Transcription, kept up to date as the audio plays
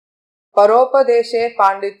paropadeshe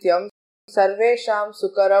paandityam sarveShaam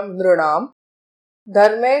sukaram nrNaam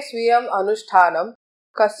Dharme sveeyamanuShTaanam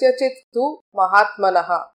kashyachiththu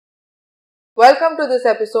mahaathmanah. Welcome to this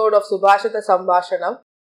episode of Subhashita Sambhashanam.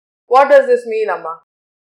 What does this mean, Amma?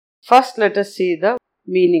 First, let us see the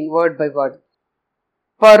meaning word by word.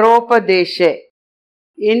 Paropadeshe,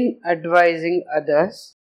 in advising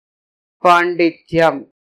others. Paandityam,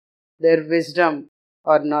 their wisdom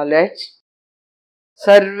or knowledge.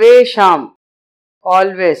 sarveShaam,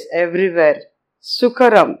 always, everywhere.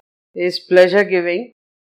 Sukaram is pleasure giving.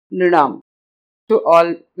 nrNaam, to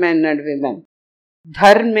all men and women.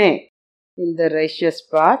 Dharme, in the righteous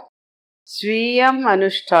path.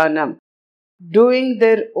 sveeyamanuShTaanam, doing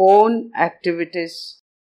their own activities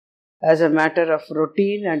as a matter of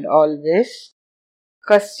routine and always.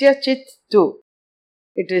 kashyachiththu,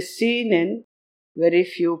 it is seen in very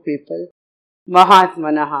few people.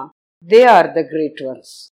 mahaathmanah, they are the great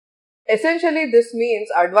ones. Essentially, this means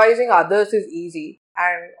advising others is easy,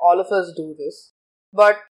 and all of us do this.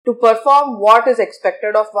 But to perform what is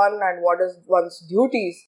expected of one and what is one's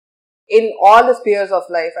duties in all the spheres of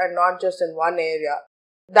life and not just in one area,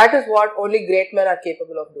 that is what only great men are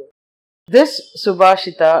capable of doing. This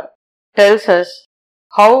Subhashita tells us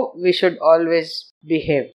how we should always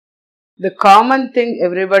behave. The common thing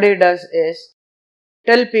everybody does is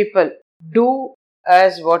tell people, do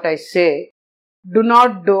as what I say, do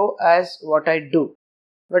not do as what I do.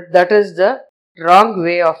 But that is the wrong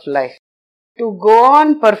way of life. To go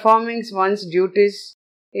on performing one's duties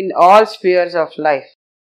in all spheres of life,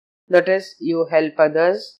 that is, you help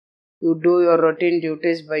others, you do your routine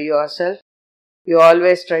duties by yourself, you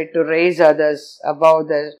always try to raise others above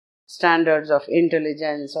the standards of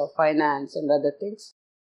intelligence or finance and other things,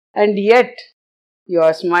 and yet you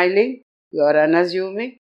are smiling, you are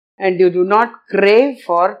unassuming, and you do not crave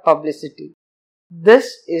for publicity.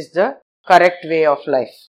 This is the correct way of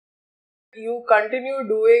life. You continue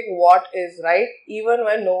doing what is right even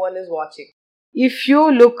when no one is watching. If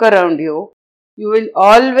you look around you, you will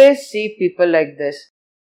always see people like this.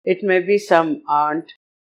 It may be some aunt,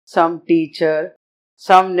 some teacher,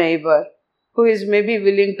 some neighbor who is maybe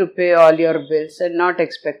willing to pay all your bills and not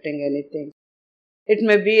expecting anything. It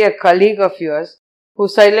may be a colleague of yours who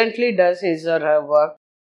silently does his or her work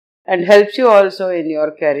and helps you also in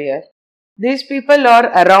your career. These people are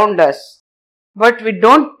around us, but we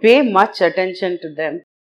don't pay much attention to them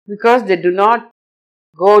because they do not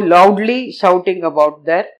go loudly shouting about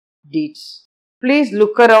their deeds. Please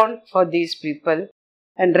look around for these people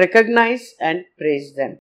and recognize and praise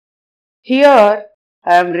them. Here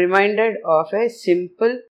I am reminded of a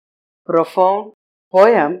simple, profound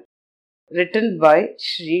poem written by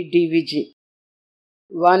Sri D.V.G.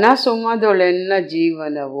 ವನಸುಮದೊಳೆನ್ನ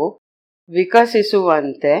ಜೀವನವು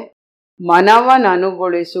ವಿಕಸಿಸುವಂತೆ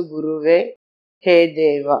ಮನವನನುಗೊಳಿಸು ಗುರುವೇ ಹೇ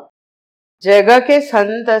ದೇವ. ಜಗಕ್ಕೆ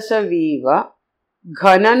ಸಂತಸವೀವ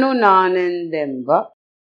ಘನನು ನಾನೆಂದೆಂಬ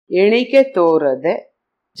ಎಣಿಕೆ ತೋರದೆ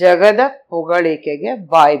ಜಗದ ಹೊಗಳಿಕೆಗೆ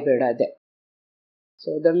ಬಾಯ್ಬಿಡದೆ.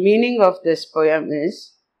 So the meaning of this poem is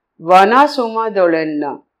Vana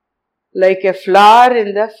Sumadolenna, like a flower in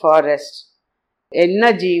the forest.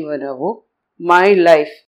 Enna Jeevanavu, my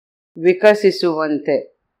life. Vikasisuvante,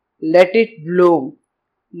 let it bloom.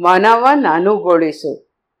 Manavan Anugolisu,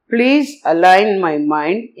 please align my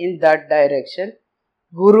mind in that direction.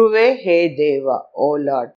 Guruve He Deva, O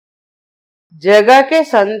Lord. Jagake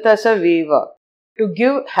Santasa Viva, to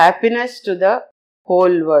give happiness to the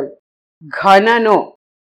whole world. Ghanano,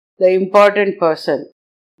 the important person.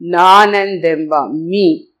 Nanandemba,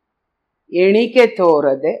 me. Enike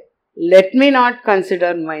Thorade, let me not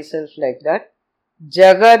consider myself like that.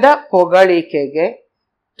 Jagada Pogalikege,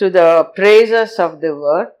 to the praises of the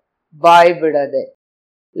word. Bye bidade,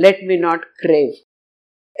 let me not crave.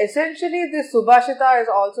 Essentially, this Subhashita is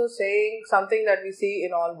also saying something that we see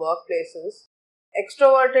in all workplaces.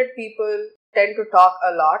 Extroverted people tend to talk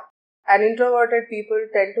a lot and introverted people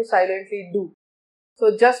tend to silently do.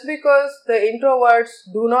 So just because the introverts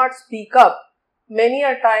do not speak up, many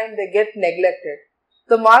a time they get neglected.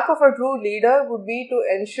 The mark of a true leader would be to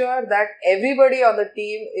ensure that everybody on the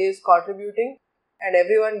team is contributing and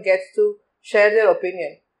everyone gets to share their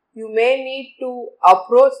opinion. You may need to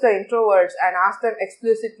approach the introverts and ask them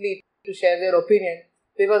explicitly to share their opinion,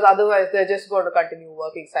 because otherwise they're just going to continue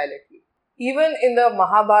working silently. Even in the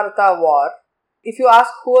Mahabharata war, if you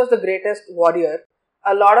ask who was the greatest warrior,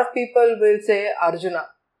 a lot of people will say Arjuna,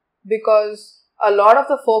 because a lot of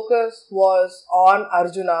the focus was on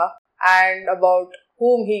Arjuna and about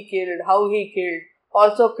whom he killed, how he killed.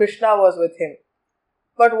 Also, Krishna was with him.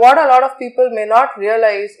 But what a lot of people may not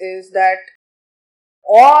realize is that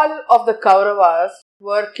all of the Kauravas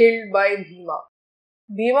were killed by Bhima.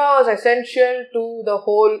 Bhima was essential to the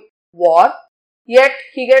whole war, yet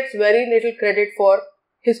he gets very little credit for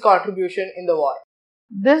his contribution in the war.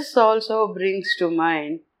 This also brings to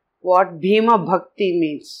mind what Bhima Bhakti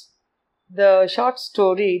means. The short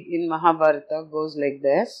story in Mahabharata goes like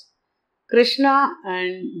this. Krishna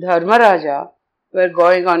and Dharmaraja were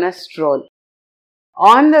going on a stroll.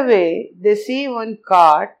 On the way, they see one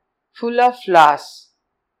cart full of flowers.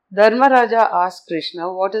 Dharmaraja asks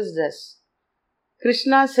Krishna, "What is this?"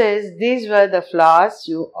 Krishna says, "These were the flowers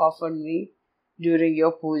you offered me during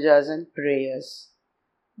your pujas and prayers."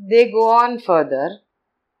 They go on further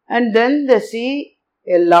and then they see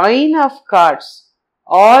a line of carts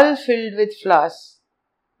all filled with flowers.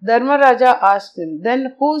 Dharmaraja asks him,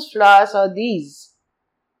 "Then whose flowers are these?"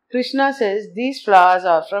 Krishna says, "These flowers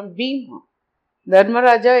are from Bhima."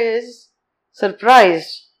 Dharmaraja is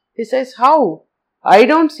surprised. He says, "How? I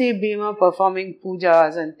don't see Bhima performing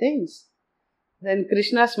pujas and things." Then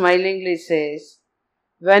Krishna smilingly says,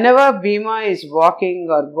 "Whenever Bhima is walking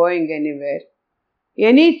or going anywhere,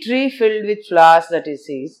 any tree filled with flowers that he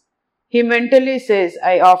sees, he mentally says,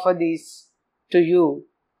 'I offer these to you.'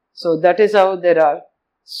 So that is how there are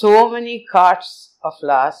so many carts of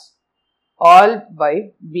flowers, all by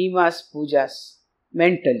Bhima's pujas,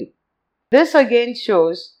 mentally. This again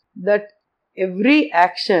shows that every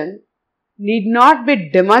action need not be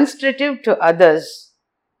demonstrative to others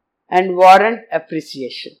and warrant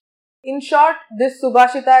appreciation. In short, this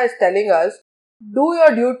Subhashita is telling us, do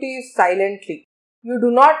your duties silently. You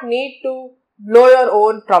do not need to blow your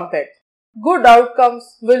own trumpet. Good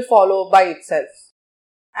outcomes will follow by itself,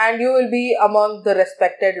 and you will be among the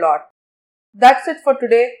respected lot. That's it for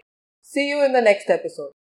today. See you in the next episode.